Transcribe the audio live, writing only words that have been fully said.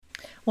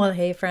Well,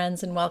 hey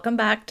friends, and welcome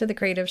back to the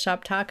Creative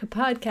Shop Talk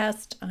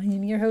podcast. I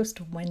am your host,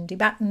 Wendy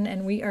Batten,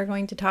 and we are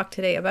going to talk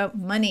today about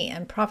money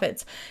and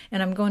profits.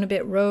 And I'm going a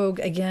bit rogue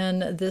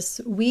again this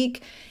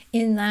week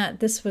in that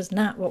this was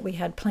not what we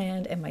had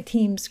planned, and my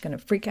team's going to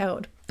freak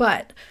out.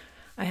 But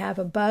I have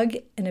a bug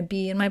and a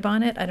bee in my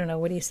bonnet. I don't know,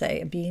 what do you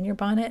say? A bee in your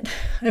bonnet?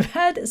 I've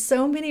had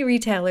so many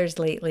retailers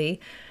lately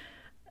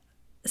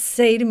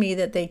say to me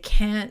that they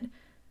can't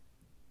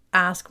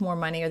ask more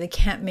money or they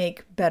can't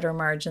make better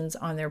margins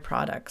on their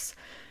products.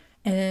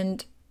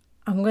 And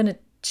I'm going to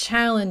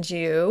challenge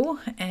you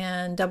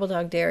and double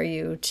dog dare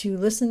you to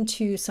listen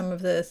to some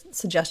of the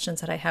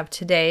suggestions that I have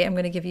today. I'm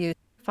going to give you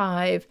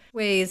 5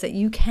 ways that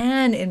you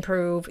can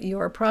improve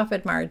your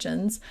profit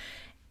margins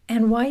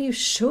and why you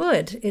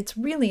should. It's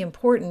really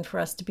important for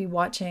us to be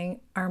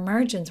watching our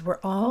margins. We're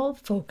all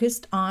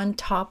focused on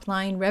top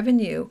line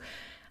revenue.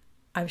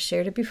 I've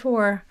shared it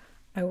before.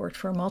 I worked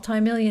for a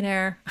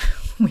multimillionaire.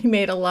 We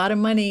made a lot of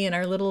money in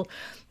our little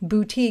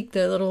boutique,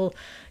 the little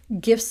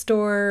gift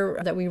store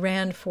that we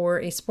ran for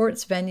a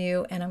sports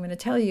venue. And I'm going to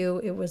tell you,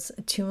 it was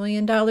 $2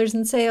 million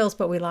in sales,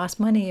 but we lost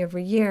money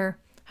every year.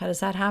 How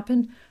does that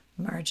happen?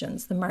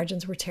 Margins. The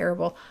margins were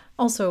terrible.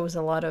 Also, it was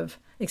a lot of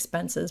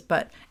expenses,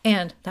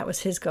 and that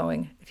was his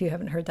going. If you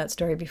haven't heard that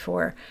story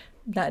before,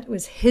 that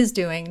was his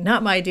doing,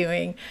 not my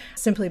doing,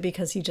 simply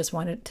because he just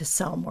wanted to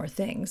sell more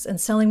things. And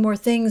selling more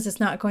things is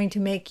not going to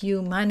make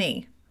you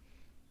money.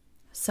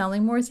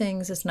 Selling more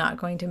things is not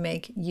going to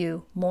make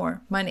you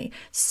more money.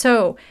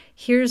 So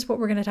here's what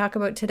we're going to talk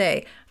about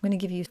today. I'm going to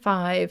give you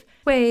 5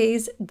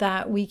 ways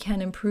that we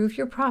can improve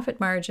your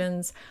profit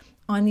margins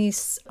on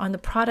the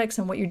products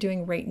and what you're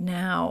doing right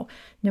now,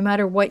 no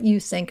matter what you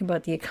think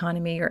about the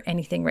economy or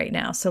anything right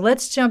now. So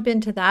let's jump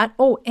into that.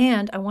 Oh,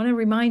 and I want to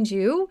remind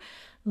you,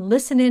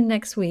 listen in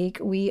next week.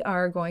 We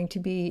are going to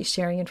be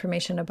sharing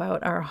information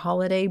about our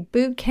holiday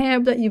boot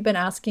camp that you've been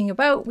asking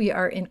about. We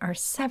are in our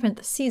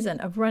 7th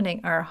season of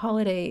running our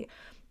holiday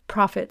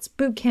profits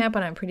boot camp,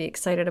 and I'm pretty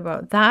excited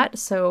about that.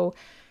 So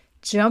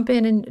jump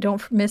in and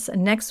don't miss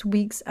next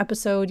week's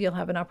episode. You'll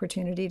have an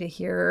opportunity to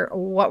hear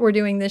what we're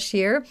doing this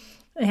year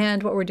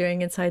and what we're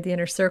doing inside the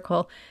inner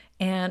circle.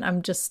 And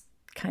I'm just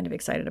kind of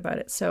excited about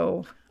it.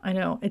 So I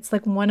know it's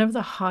like one of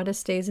the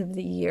hottest days of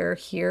the year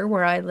here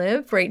where I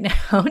live right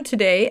now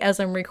today as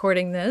I'm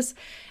recording this.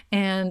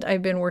 And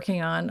I've been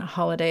working on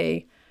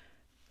holiday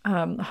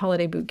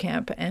boot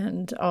camp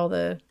and all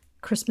the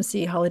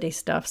Christmassy holiday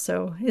stuff.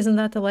 So isn't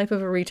that the life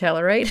of a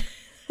retailer, right?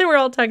 We're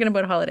all talking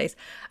about holidays.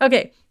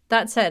 Okay,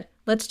 that said,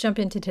 let's jump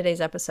into today's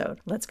episode.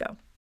 Let's go.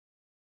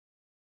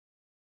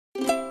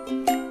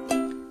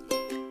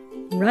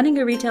 Running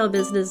a retail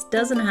business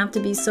doesn't have to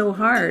be so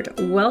hard.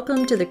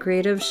 Welcome to the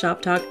Creative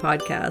Shop Talk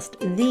podcast,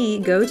 the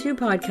go-to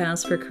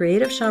podcast for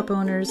creative shop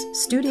owners,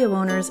 studio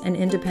owners, and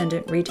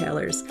independent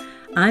retailers.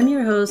 I'm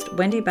your host,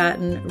 Wendy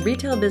Batten,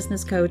 retail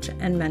business coach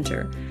and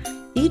mentor.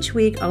 Each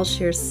week, I'll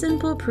share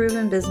simple,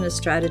 proven business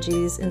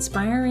strategies,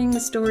 inspiring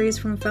stories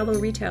from fellow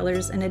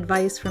retailers, and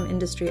advice from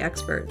industry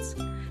experts.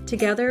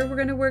 Together, we're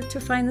going to work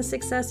to find the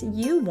success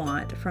you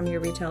want from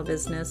your retail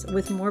business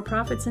with more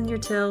profits in your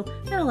till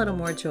and a little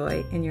more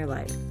joy in your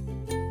life.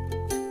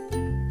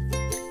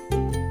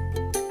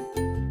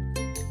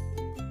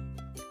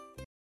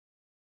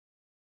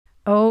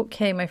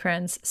 Okay, my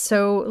friends.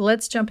 So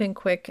let's jump in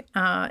quick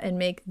and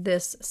make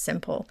this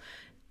simple.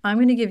 I'm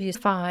going to give you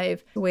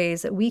 5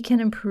 ways that we can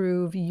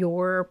improve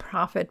your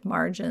profit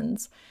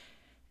margins.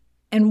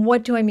 And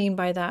what do I mean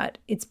by that?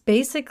 It's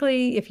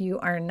basically if you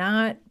are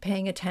not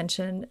paying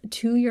attention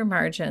to your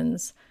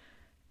margins,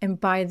 and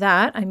by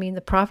that, I mean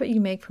the profit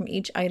you make from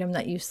each item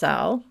that you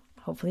sell.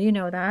 Hopefully you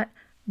know that.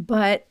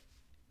 But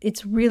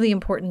it's really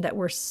important that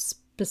we're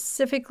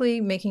specifically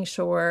making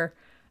sure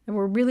that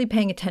we're really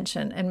paying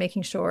attention and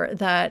making sure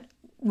that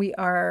we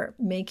are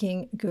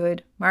making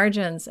good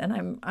margins.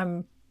 And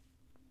I'm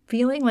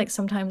feeling like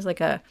sometimes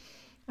I'm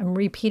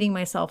repeating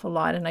myself a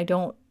lot, and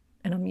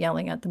I'm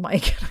yelling at the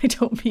mic. I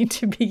don't mean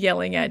to be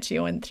yelling at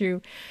you and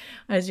through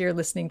as you're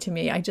listening to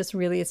me.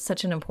 It's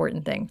such an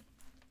important thing.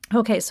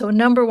 Okay, so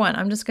number 1,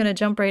 I'm just going to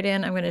jump right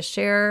in. I'm going to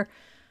share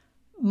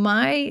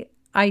my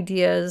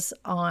ideas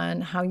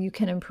on how you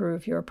can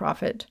improve your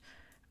profit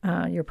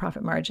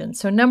margin.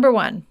 So number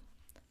 1,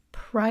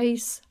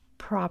 price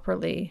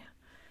properly.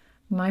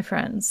 My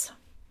friends,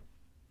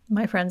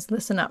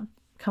 listen up.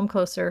 Come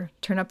closer.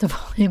 Turn up the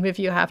volume if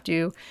you have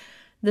to.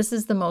 This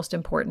is the most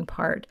important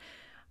part.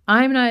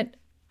 I'm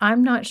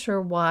not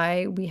sure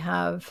why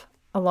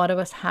a lot of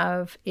us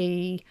have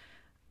a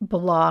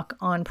block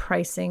on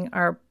pricing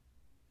our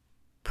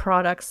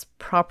products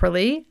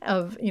properly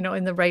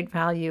in the right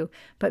value,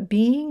 but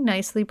being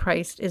nicely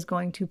priced is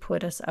going to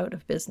put us out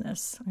of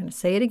business. I'm going to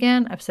say it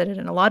again. I've said it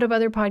in a lot of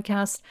other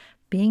podcasts.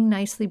 Being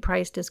nicely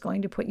priced is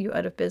going to put you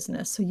out of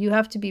business. So you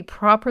have to be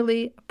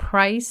properly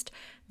priced.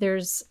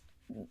 There's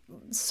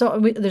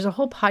a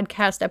whole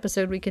podcast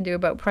episode we can do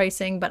about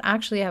pricing, but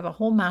actually I have a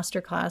whole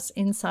masterclass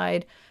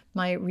inside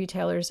my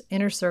Retailer's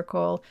Inner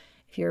Circle.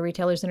 If you're a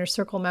Retailer's Inner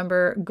Circle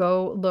member,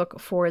 go look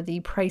for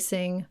the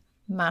pricing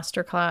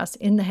masterclass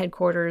in the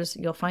headquarters.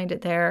 You'll find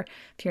it there.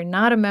 If you're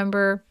not a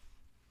member,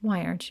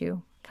 why aren't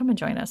you? Come and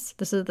join us.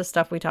 This is the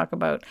stuff we talk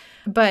about.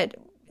 But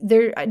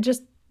there,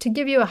 just to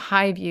give you a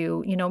high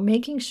view,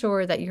 making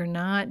sure that you're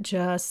not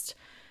just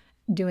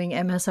doing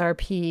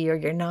MSRP or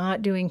you're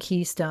not doing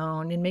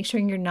Keystone, and make sure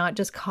you're not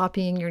just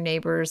copying your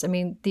neighbors. I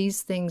mean,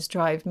 these things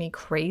drive me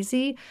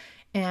crazy,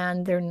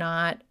 and they're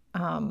not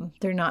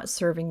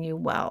serving you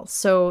well.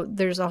 So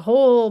there's a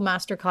whole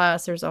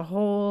masterclass, there's a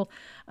whole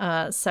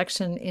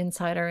section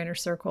inside our inner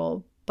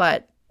circle,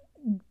 but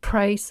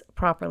price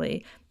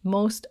properly.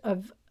 Most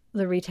of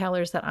the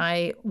retailers that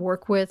I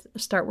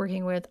start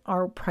working with,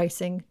 are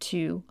pricing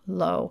too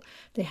low.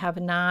 They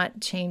have not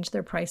changed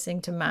their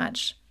pricing to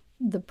match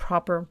the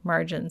proper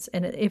margins.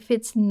 And if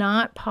it's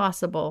not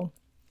possible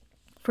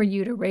for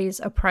you to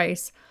raise a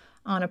price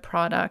on a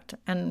product,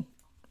 and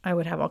I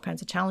would have all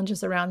kinds of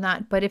challenges around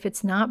that, but if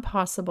it's not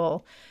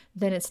possible,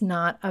 then it's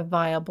not a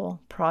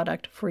viable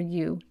product for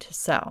you to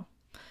sell.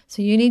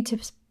 So you need to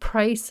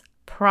price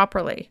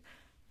properly.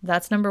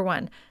 That's number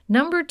one.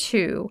 Number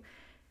two,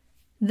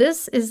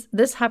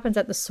 this happens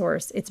at the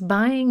source. It's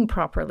buying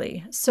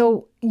properly.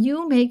 So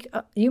you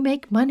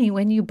make money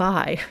when you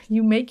buy.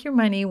 You make your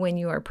money when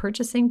you are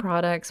purchasing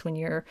products, when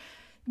you're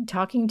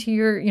talking to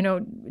your,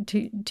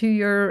 to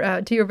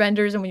your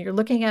vendors, and when you're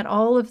looking at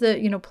all of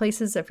the,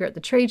 places, if you're at the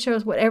trade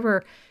shows,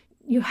 whatever,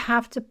 you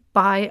have to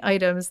buy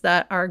items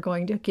that are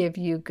going to give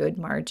you good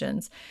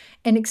margins.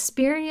 And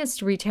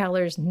experienced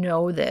retailers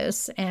know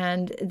this,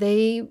 and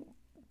they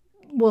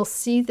will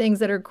see things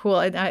that are cool.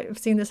 I've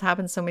seen this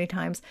happen so many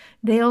times.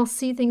 They'll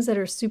see things that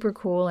are super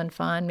cool and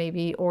fun,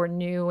 maybe, or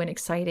new and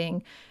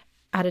exciting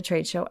at a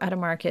trade show, at a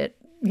market,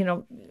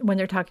 when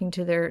they're talking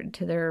to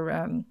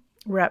their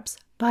reps,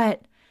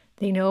 but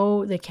they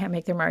know they can't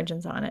make their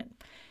margins on it.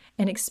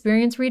 And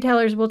experienced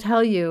retailers will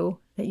tell you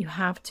that you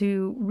have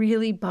to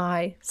really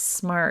buy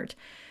smart.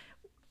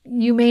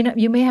 You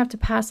may have to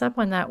pass up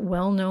on that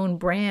well-known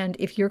brand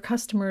if your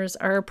customers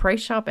are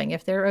price shopping,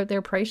 if they're out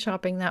there price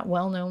shopping that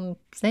well-known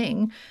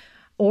thing,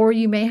 or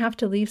you may have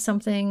to leave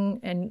something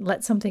and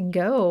let something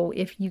go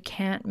if you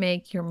can't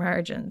make your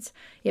margins.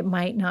 It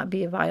might not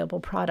be a viable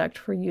product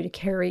for you to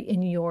carry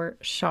in your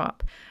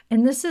shop.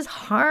 And this is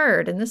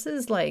hard. And this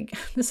is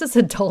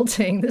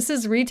adulting. This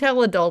is retail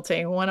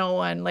adulting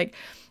 101. Like,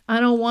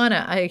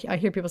 I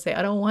hear people say,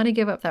 I don't want to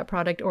give up that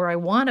product, or I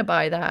want to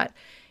buy that.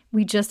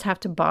 We just have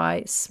to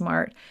buy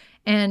smart.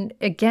 And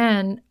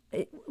again,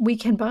 we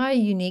can buy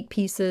unique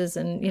pieces,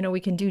 and, we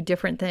can do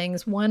different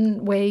things.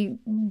 One way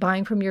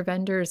buying from your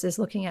vendors is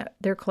looking at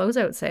their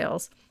closeout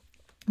sales.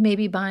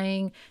 Maybe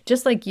buying,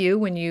 just like you,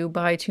 when you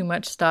buy too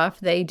much stuff,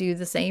 they do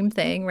the same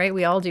thing, right?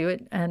 We all do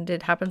it, and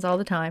it happens all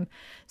the time.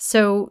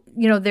 So,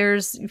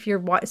 if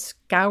you're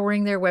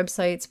scouring their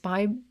websites,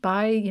 buy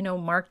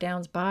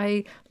markdowns,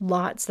 buy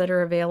lots that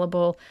are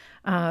available.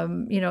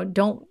 You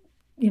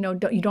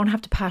don't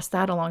have to pass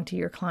that along to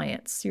your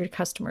clients, your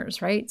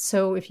customers, right?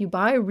 So if you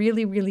buy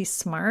really, really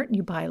smart,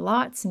 you buy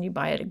lots and you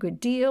buy at a good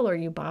deal, or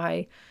you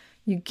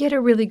get a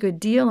really good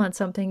deal on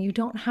something, you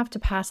don't have to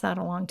pass that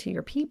along to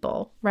your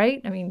people,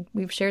 right? I mean,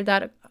 we've shared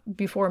that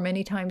before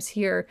many times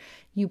here.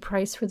 You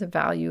price for the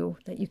value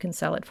that you can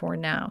sell it for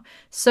now.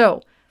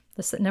 So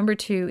this number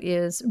two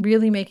is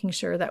really making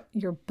sure that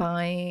you're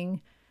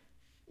buying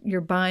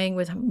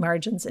with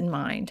margins in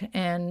mind.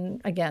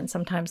 And again,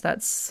 sometimes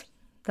that's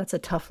a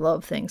tough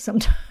love thing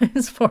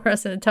sometimes for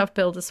us, and a tough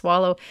pill to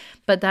swallow,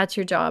 but that's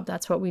your job.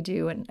 That's what we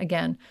do. And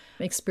again,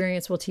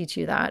 experience will teach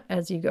you that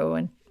as you go.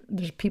 And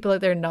there's people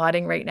out there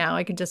nodding right now.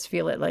 I can just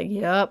feel it, like,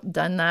 yep,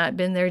 done that,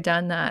 been there,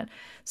 done that.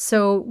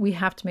 So we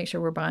have to make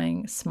sure we're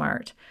buying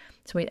smart.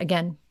 So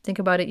again, think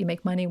about it. You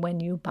make money when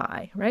you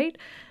buy, right?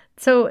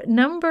 So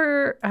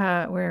where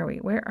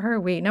are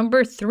we?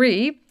 Number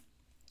three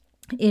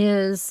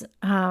is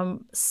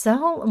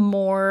sell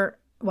more.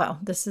 Well,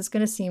 this is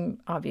going to seem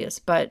obvious,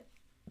 but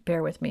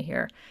bear with me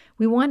here.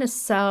 We want to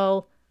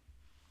sell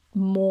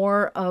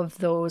more of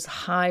those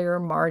higher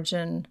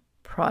margin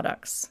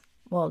products.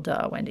 Well,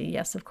 duh, Wendy.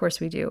 Yes, of course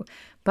we do.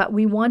 But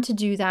we want to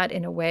do that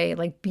in a way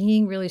like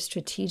being really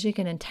strategic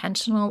and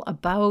intentional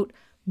about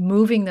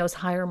moving those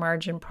higher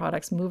margin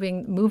products,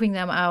 moving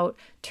them out,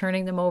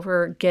 turning them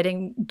over,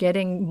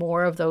 getting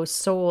more of those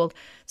sold.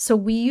 So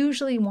we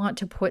usually want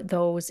to put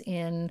those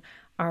in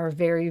our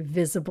very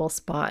visible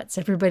spots.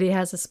 Everybody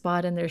has a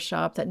spot in their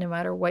shop that no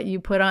matter what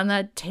you put on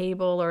that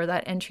table or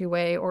that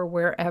entryway or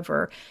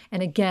wherever.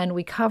 And again,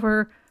 we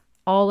cover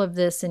all of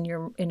this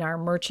in our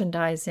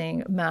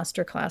merchandising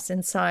masterclass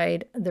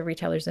inside the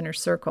Retailer's Inner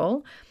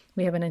Circle.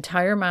 We have an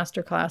entire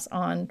masterclass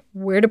on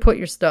where to put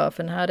your stuff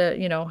and how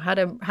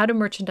to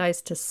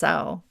merchandise to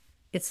sell.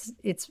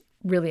 It's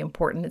really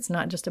important. It's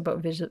not just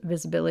about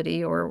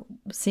visibility or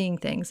seeing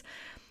things.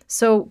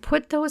 So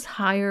put those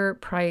higher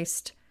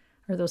priced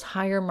or those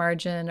higher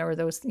margin or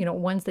those,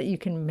 ones that you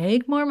can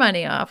make more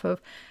money off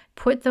of,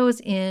 put those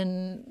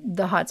in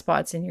the hot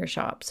spots in your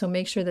shop. So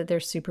make sure that they're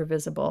super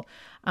visible.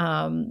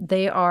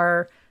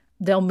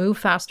 They'll move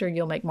faster.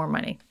 You'll make more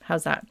money.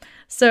 How's that?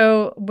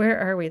 So where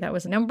are we? That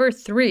was number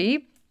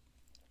three.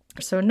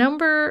 So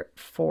number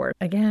 4,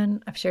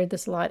 again, I've shared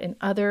this a lot in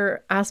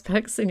other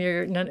aspects, and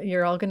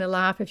you're all going to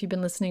laugh if you've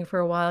been listening for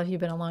a while, if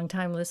you've been a long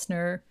time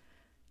listener.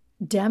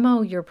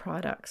 Demo your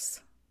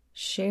products,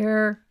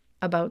 share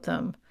about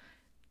them,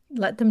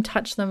 let them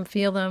touch them,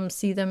 feel them,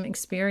 see them,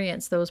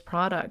 experience those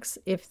products.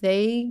 If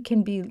they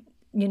can be,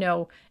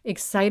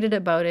 excited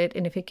about it,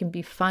 and if it can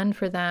be fun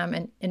for them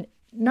and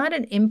not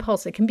an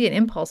impulse, it can be an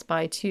impulse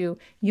buy too,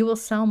 you will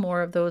sell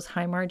more of those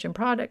high margin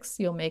products.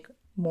 You'll make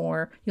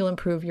more, you'll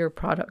improve your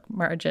product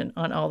margin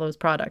on all those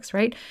products,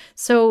 right?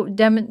 So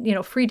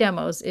free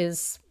demos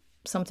is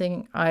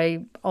something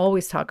I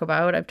always talk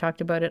about. I've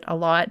talked about it a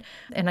lot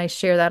and I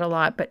share that a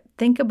lot, but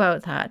think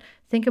about that.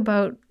 Think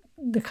about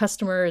the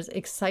customer's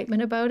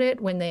excitement about it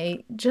when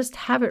they just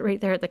have it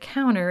right there at the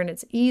counter and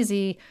it's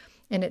easy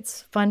and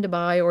it's fun to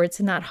buy, or it's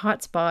in that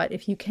hot spot,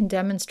 if you can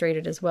demonstrate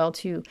it as well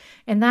too.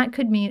 And that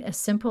could mean as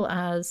simple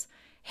as,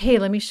 hey,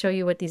 let me show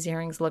you what these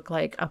earrings look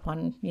like up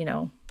on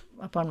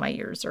my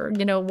ears, or,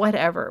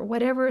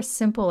 whatever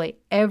simply.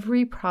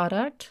 Every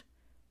product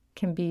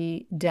can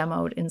be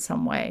demoed in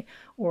some way,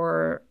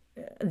 or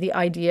the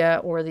idea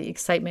or the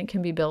excitement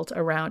can be built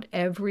around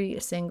every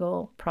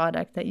single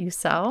product that you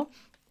sell.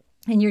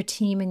 And your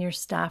team and your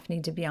staff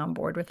need to be on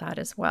board with that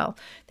as well.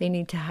 They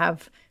need to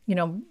have,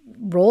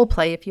 role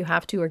play if you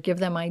have to, or give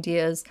them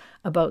ideas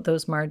about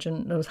those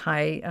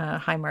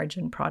high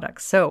margin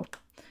products. So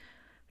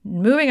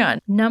moving on,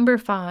 number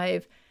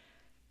 5,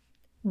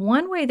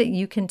 one way that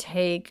you can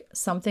take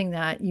something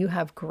that you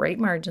have great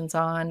margins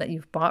on, that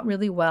you've bought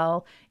really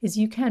well, is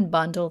you can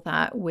bundle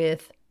that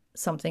with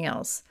something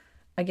else.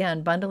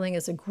 Again, bundling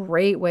is a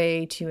great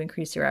way to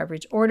increase your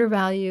average order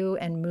value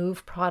and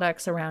move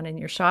products around in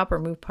your shop, or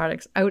move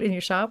products out in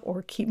your shop,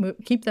 or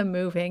keep them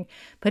moving.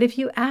 But if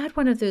you add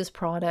one of those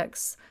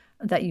products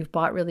that you've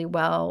bought really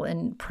well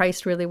and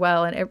priced really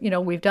well,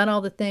 and we've done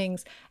all the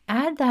things,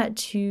 add that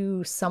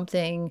to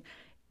something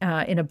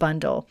in a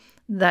bundle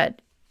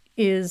that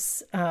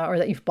is, or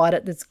that you've bought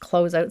at this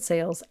closeout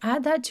sales.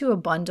 Add that to a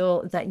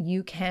bundle that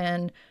you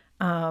can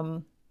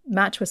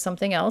match with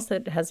something else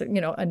that has,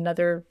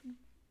 another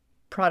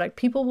product.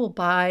 People will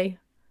buy,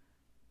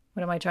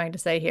 what am I trying to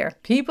say here?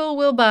 People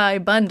will buy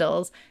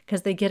bundles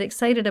because they get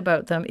excited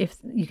about them. If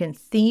you can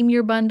theme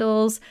your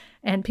bundles,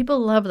 and people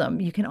love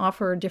them. You can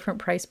offer different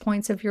price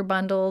points of your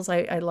bundles.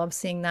 I love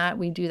seeing that.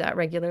 We do that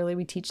regularly.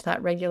 We teach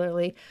that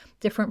regularly.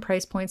 Different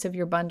price points of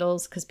your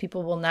bundles, because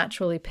people will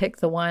naturally pick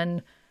the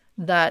one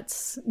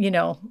that's,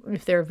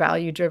 if they're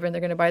value driven,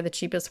 they're going to buy the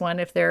cheapest one.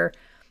 If they're,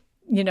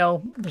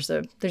 there's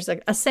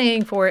a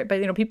saying for it,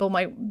 but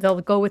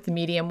they'll go with the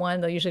medium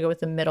one. They'll usually go with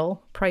the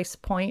middle price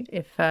point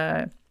if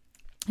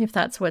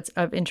that's what's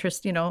of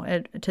interest,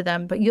 to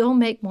them. But you'll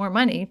make more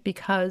money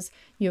because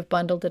you've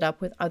bundled it up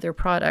with other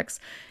products.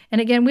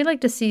 And again, we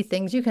like to see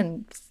things, you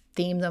can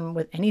theme them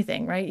with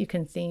anything, right? You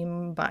can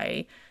theme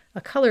by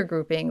a color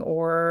grouping,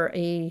 or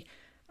a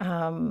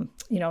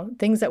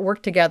things that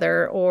work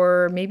together,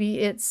 or maybe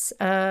it's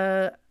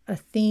a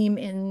theme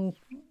in,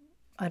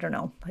 I don't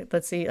know,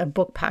 let's see, a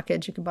book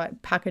package. You can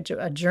package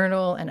a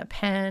journal and a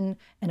pen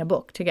and a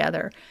book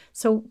together.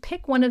 So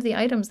pick one of the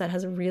items that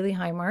has a really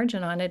high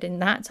margin on it,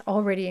 and that's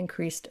already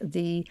increased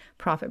the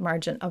profit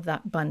margin of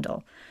that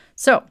bundle.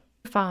 So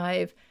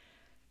 5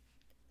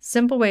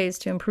 simple ways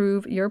to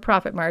improve your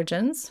profit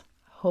margins.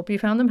 Hope you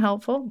found them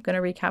helpful. I'm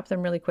going to recap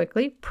them really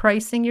quickly.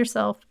 Pricing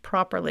yourself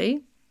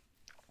properly.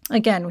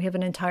 Again, we have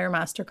an entire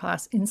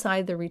masterclass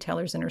inside the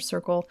Retailer's Inner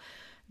Circle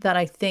that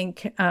I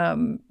think,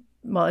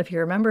 if you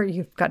remember,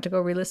 you've got to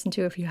go re-listen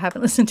to if you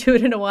haven't listened to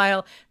it in a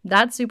while.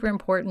 That's super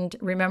important.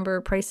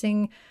 Remember,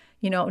 pricing,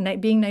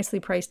 being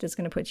nicely priced is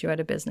going to put you out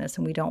of business,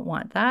 and we don't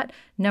want that.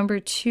 Number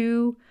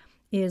 2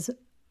 is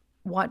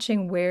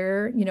watching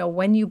where,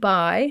 when you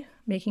buy,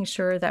 making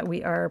sure that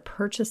we are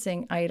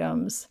purchasing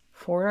items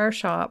for our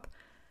shop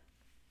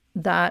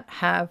that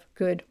have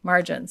good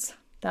margins.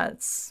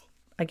 That's,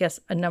 I guess,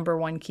 a number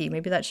 1 key.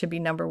 Maybe that should be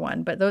number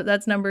 1, but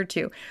that's number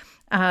 2.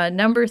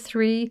 Number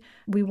 3,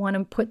 we want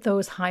to put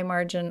those high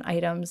margin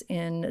items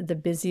in the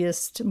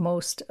busiest,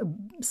 most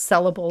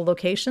sellable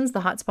locations,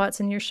 the hot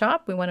spots in your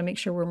shop. We want to make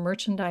sure we're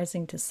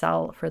merchandising to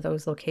sell for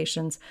those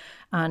locations.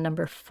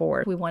 Number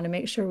 4, we want to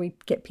make sure we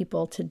get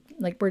people to,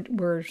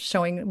 we're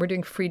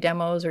doing free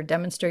demos or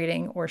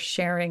demonstrating or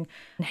sharing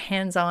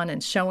hands-on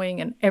and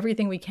showing and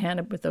everything we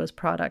can with those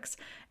products.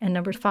 And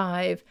number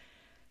 5,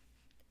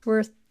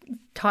 we're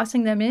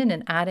tossing them in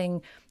and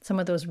adding some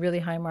of those really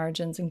high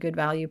margins and good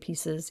value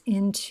pieces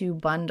into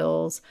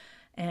bundles,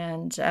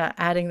 and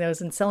adding those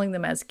and selling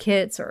them as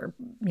kits, or,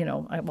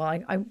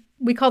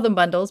 we call them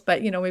bundles,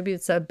 but, maybe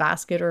it's a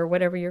basket or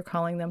whatever you're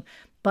calling them,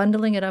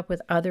 bundling it up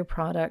with other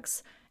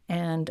products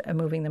and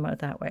moving them out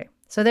that way.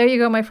 So there you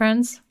go, my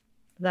friends.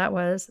 That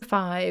was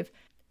 5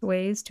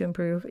 ways to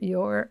improve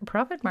your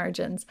profit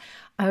margins.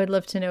 I would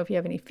love to know if you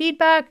have any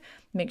feedback.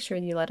 Make sure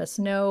you let us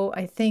know.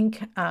 I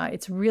think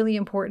it's really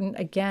important.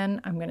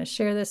 Again, I'm going to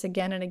share this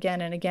again and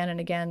again and again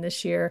and again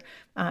this year.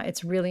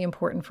 It's really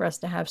important for us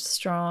to have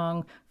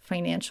strong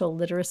financial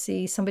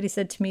literacy. Somebody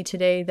said to me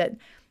today that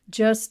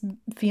just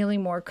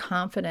feeling more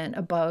confident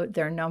about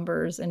their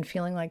numbers and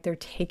feeling like they're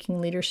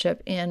taking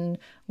leadership in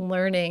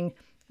learning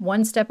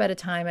one step at a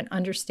time and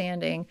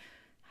understanding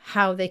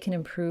how they can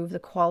improve the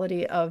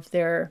quality of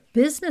their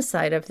business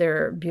side of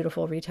their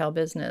beautiful retail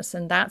business.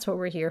 And that's what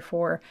we're here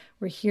for.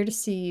 We're here to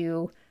see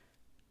you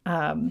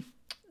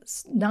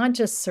not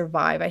just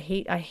survive. I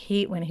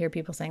hate when I hear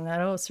people saying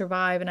that, oh,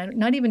 survive. And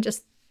not even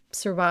just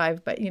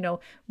survive, but,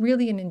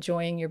 really in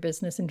enjoying your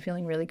business and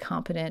feeling really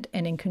competent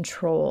and in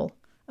control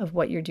of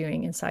what you're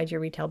doing inside your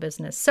retail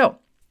business. So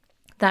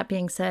that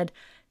being said,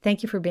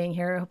 thank you for being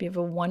here. I hope you have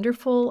a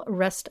wonderful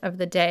rest of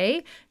the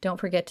day. Don't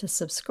forget to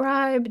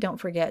subscribe. Don't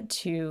forget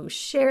to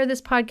share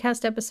this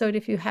podcast episode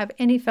if you have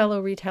any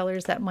fellow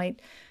retailers that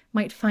might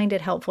find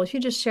it helpful. If you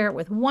just share it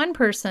with one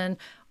person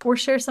or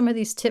share some of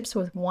these tips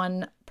with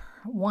one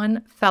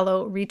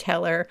fellow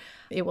retailer,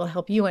 it will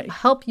help you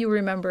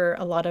remember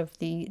a lot of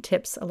the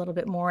tips a little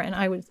bit more. And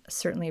I would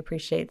certainly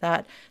appreciate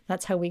that.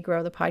 That's how we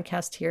grow the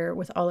podcast here,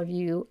 with all of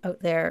you out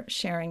there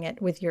sharing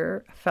it with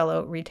your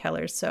fellow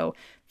retailers. So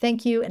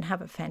thank you and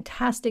have a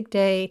fantastic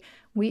day.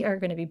 We are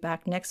going to be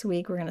back next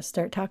week. We're going to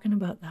start talking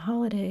about the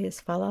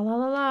holidays, fa la la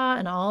la la,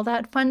 and all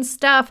that fun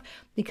stuff,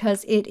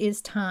 because it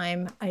is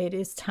time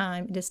to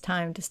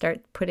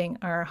start putting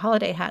our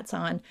holiday hats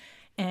on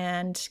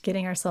and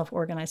getting ourselves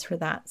organized for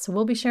that. So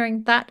we'll be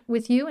sharing that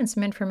with you and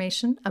some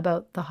information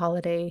about the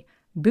holiday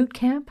boot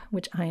camp,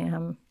 which I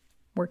am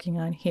working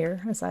on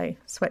here as I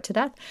sweat to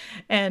death.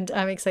 And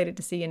I'm excited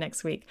to see you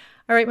next week.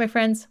 All right, my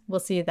friends, we'll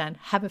see you then.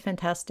 Have a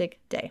fantastic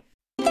day.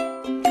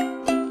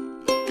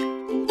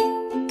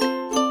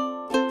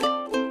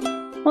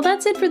 Well,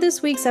 that's it for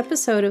this week's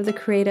episode of the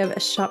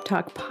Creative Shop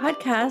Talk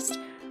podcast.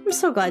 I'm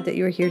so glad that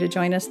you were here to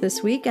join us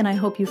this week, and I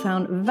hope you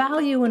found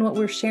value in what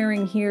we're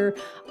sharing here.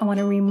 I want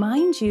to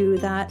remind you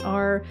that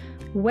our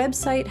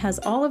website has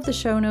all of the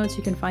show notes.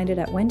 You can find it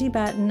at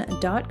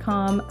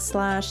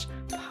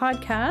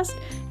wendybatten.com/podcast.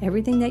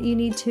 Everything that you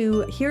need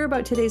to hear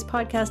about today's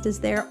podcast is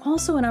there.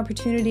 Also an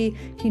opportunity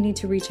if you need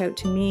to reach out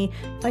to me.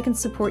 If I can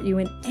support you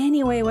in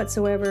any way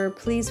whatsoever,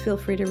 please feel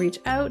free to reach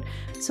out.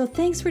 So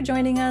thanks for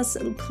joining us.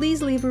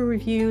 Please leave a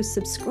review,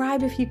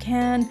 subscribe if you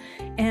can,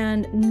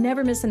 and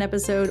never miss an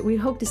episode. We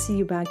hope to see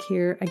you back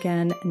here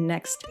again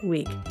next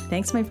week.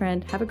 Thanks, my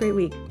friend. Have a great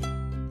week.